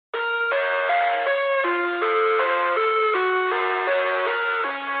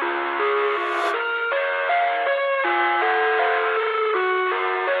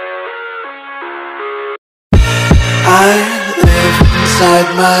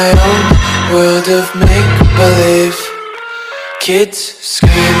my own world of make-believe. Kids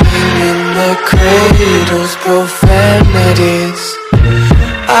screaming in the cradles, profanities.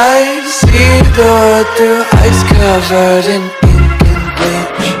 I see the world through ice covered in ink and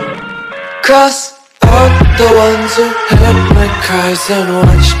bleach. Cross out the ones who heard my cries and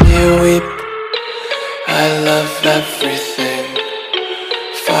watched me weep. I love everything.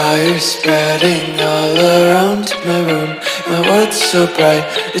 Fire spreading all around my room. My world's so bright,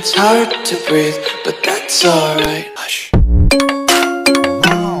 it's hard to breathe, but that's alright. Hush.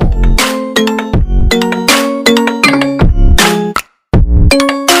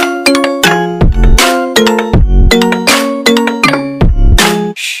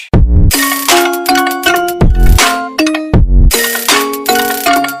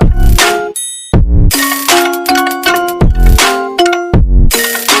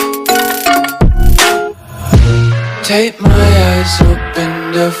 Tape my eyes open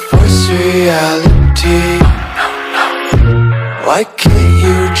to force reality. Why can't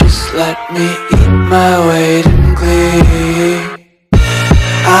you just let me eat my weight in glee?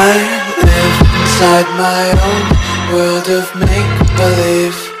 I live inside my own world of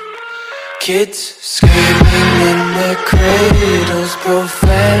make-believe. Kids screaming in their cradles,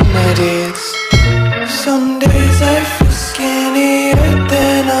 profanities. Some days I feel skinnier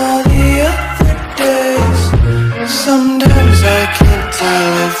than all the other days. Sometimes I can't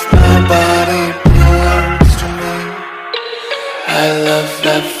tell if my body belongs to me. I love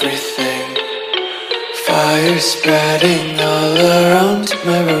everything. Fire spreading all around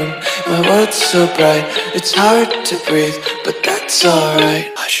my room. My world's so bright, it's hard to breathe, but that's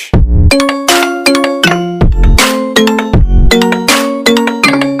alright. Hush.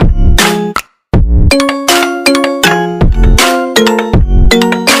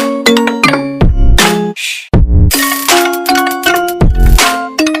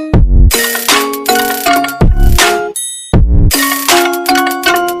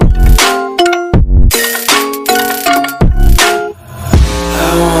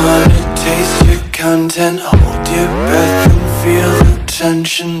 Content, hold your breath and feel the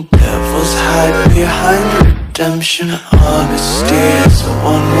tension. Devils hide behind redemption. Honesty is a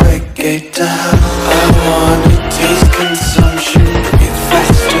one-way gate to hell. I wanna taste consumption. Breathe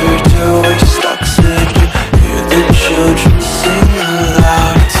faster to waste oxygen. Hear the children sing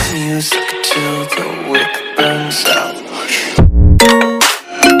aloud. It's music till the wick burns out.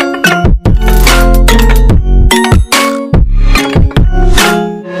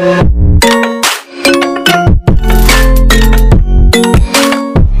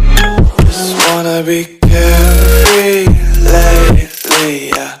 Be carefree lately,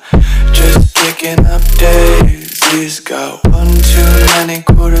 yeah. Just kicking up daisies. Got one too many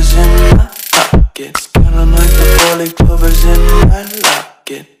quarters in my pockets. Counting like the 4-leaf clovers in my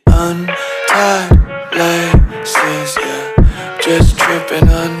locket. Untied laces, yeah. Just tripping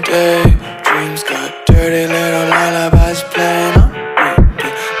on daydreams. Got dirty little lullabies playing on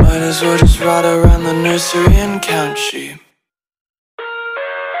repeat. Might as well just ride around the nursery and count sheep.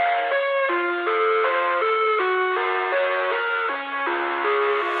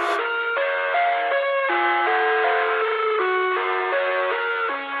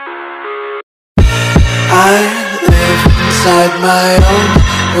 I live inside my own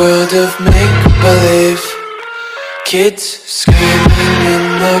world of make-believe. Kids screaming in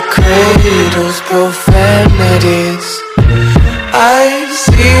the cradles, profanities. I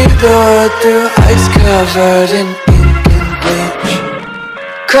see the world through ice covered in ink and bleach.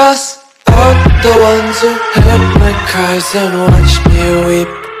 Cross out the ones who heard my cries and watched me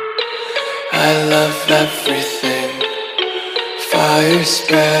weep. I love everything. Fire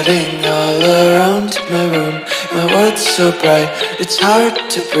spreading all around my room. My world's so bright, it's hard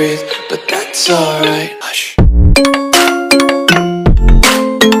to breathe, but that's alright. Hush.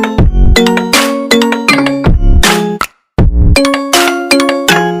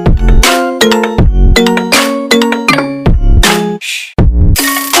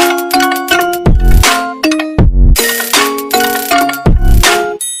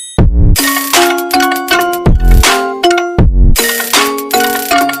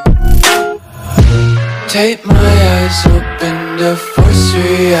 Tape my eyes open to force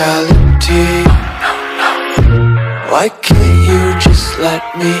reality. Why can't you just let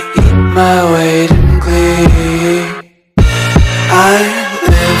me eat my weight in glee? I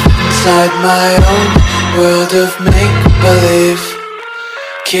live inside my own world of make-believe.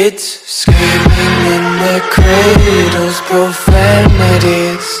 Kids screaming in their cradles,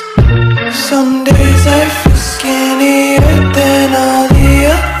 profanities. Some days I feel skinnier than all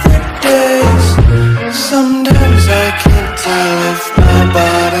the other days. Sometimes I can't tell if my my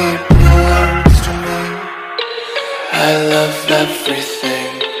body belongs to me. I love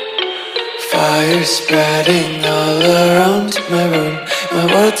everything. Fire spreading all around my room. My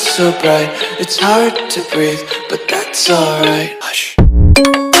world's so bright, it's hard to breathe, but that's alright. Hush.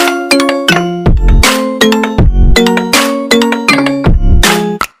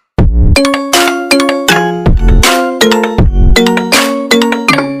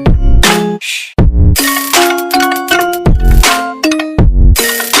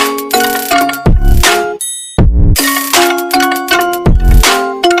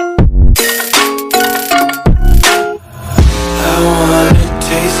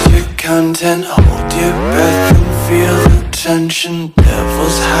 Content, hold your breath and feel the tension.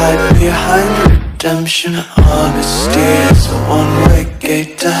 Devils hide behind redemption. Honesty is a one-way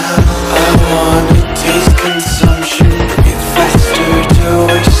gate to hell. I wanna taste consumption. Breathe faster to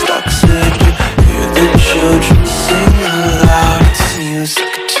waste oxygen. Hear the children sing aloud. It's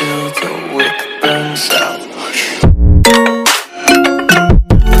music till the wick burns out.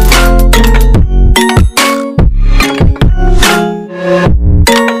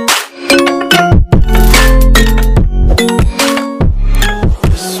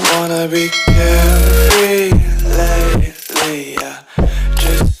 Be carefree lately, yeah.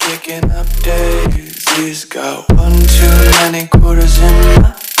 Just kicking up daisies. Got one too many quarters in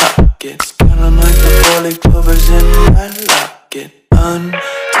my pockets. Got 'em like the four-leaf clovers in my locket.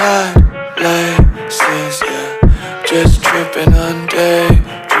 Untied laces, yeah. Just tripping on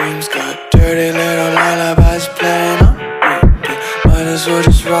daydreams. Got dirty little lullabies playing on repeat. Might as well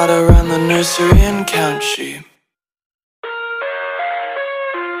just ride around the nursery and count sheep.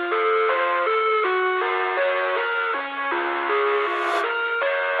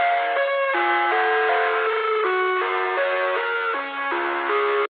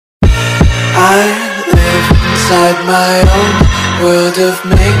 I live inside my own world of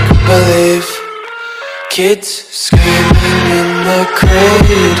make-believe. Kids screaming in the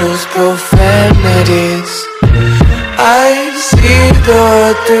cradles, profanities. I see the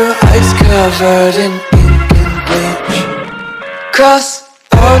world through ice covered in ink and bleach. Cross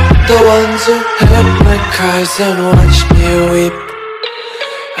out the ones who heard my cries and watched me weep.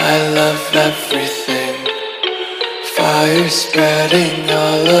 I love everything. Fire spreading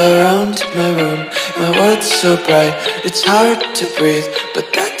all around my room. My world's so bright, it's hard to breathe, but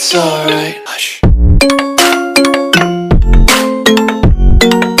that's alright. Hush.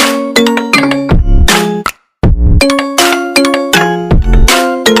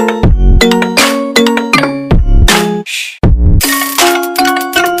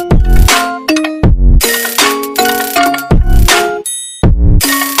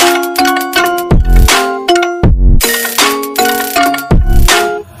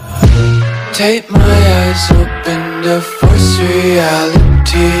 Tape my eyes open to force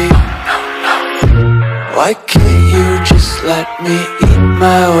reality. Why can't you just let me eat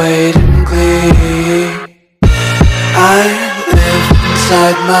my weight in glee? I live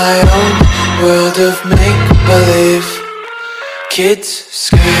inside my own world of make-believe. Kids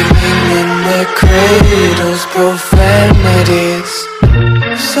screaming in their cradles, profanities.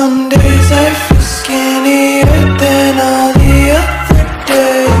 Some days I feel skinnier than all the other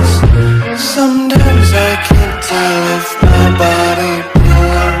days. Sometimes I can't tell if my body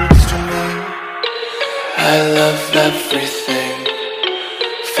belongs to me. I love everything.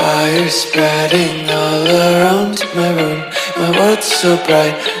 Fire spreading all around my room. My world's so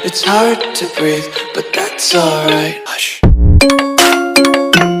bright, it's hard to breathe, but that's alright. Hush.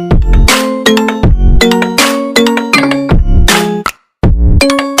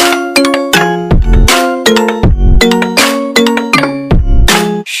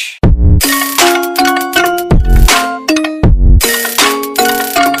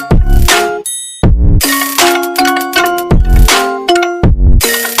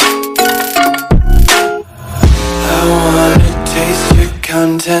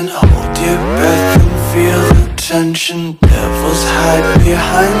 Content, hold your breath and feel the tension. Devils hide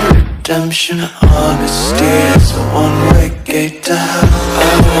behind redemption. Honesty is a one-way gate to hell.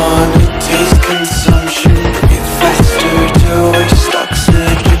 I wanna taste consumption. Breathe faster to waste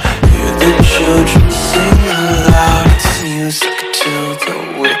oxygen. Hear the children sing aloud. It's music till the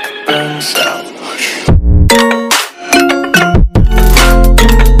wick burns out.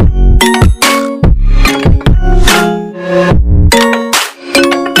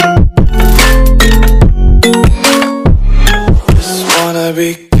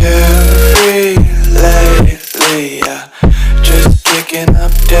 Be carefree lately, yeah. Just kicking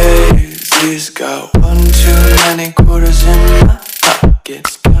up daisies. Got one too many quarters in my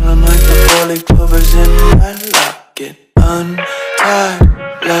pockets. Got 'em like the four-leaf clovers in my locket. Untied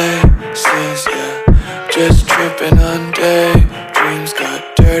laces, yeah. Just tripping on daydreams.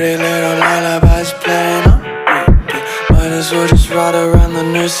 Got dirty little lullabies playing on repeat. Might as well just ride around the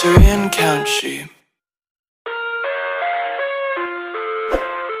nursery and count sheep.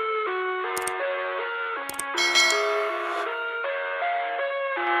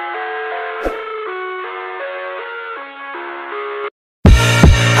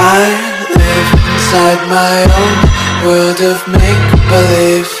 I live inside my own world of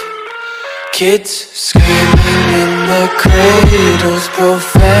make-believe. Kids screaming in the cradles,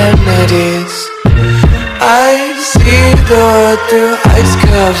 profanities. I see the world through eyes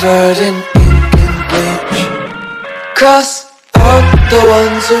covered in ink and bleach. Cross out the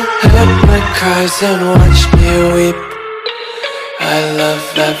ones who heard my cries and watched me weep. I love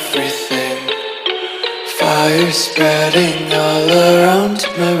everything. Fire spreading all around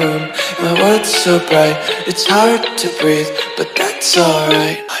my room. My world's so bright, it's hard to breathe, but that's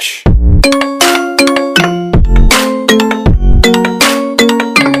alright. Hush.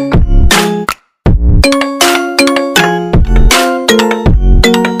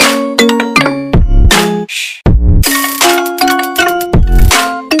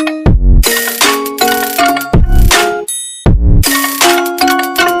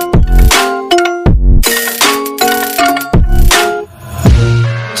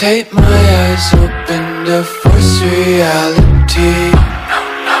 Tape my eyes open to force reality.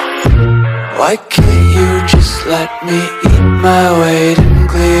 Why can't you just let me eat my weight in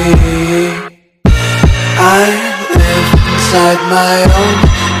glee? I live inside my own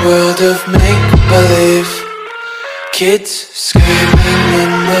world of make-believe. Kids screaming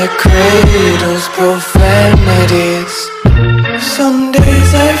in their cradles, profanities. Some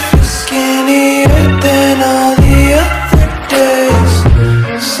days I feel skinnier than all the other days.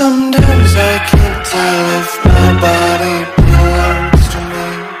 Sometimes I can't tell if my body belongs to me.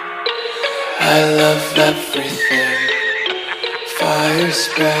 I love everything. Fire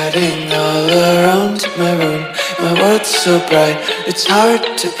spreading all around my room. My world's so bright, it's hard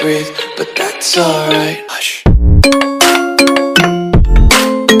to breathe, but that's alright. Hush.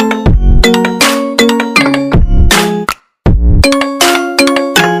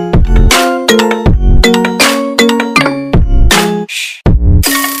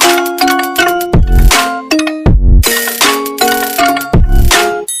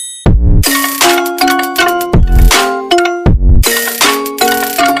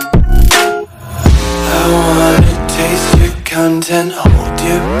 Content, hold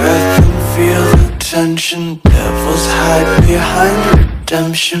your breath and feel the tension. Devils hide behind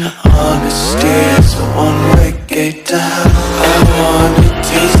redemption. Honesty is a one-way gate to hell. I wanna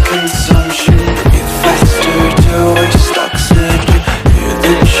taste consumption. Breathe faster to waste oxygen. Hear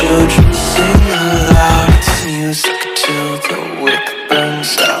the children sing aloud. It's music till the wick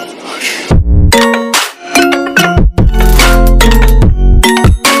burns out.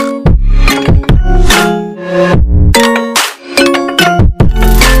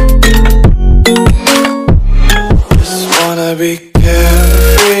 Be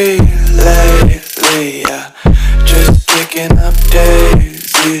carefree lately, yeah. Just picking up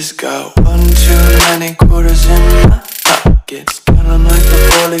daisies. Got one too many quarters in my pockets. Kinda like the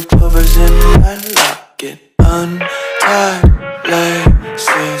four-leaf clovers in my locket. Untied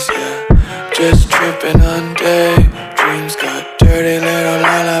laces, yeah. Just tripping on daydreams. Got dirty little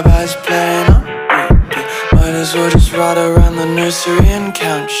lullabies playing on repeat. Might as well just ride around the nursery and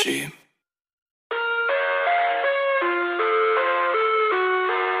count sheep.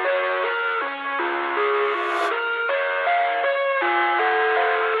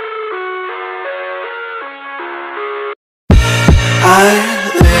 I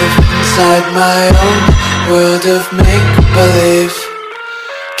live inside my own world of make-believe.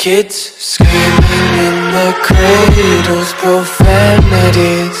 Kids screaming in the cradles,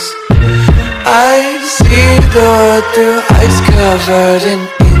 profanities. I see the world through eyes covered in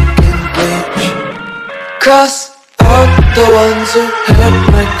ink and bleach. Cross out the ones who heard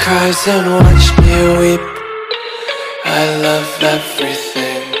my cries and watched me weep. I love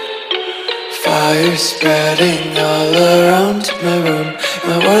everything. Fire spreading all around my room.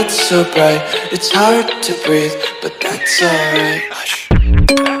 My world's so bright, it's hard to breathe, but that's alright. Hush.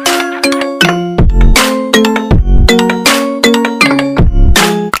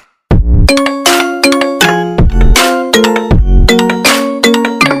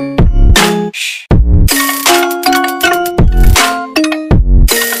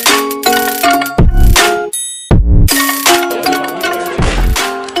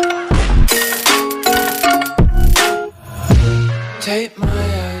 Tape my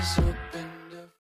eyes.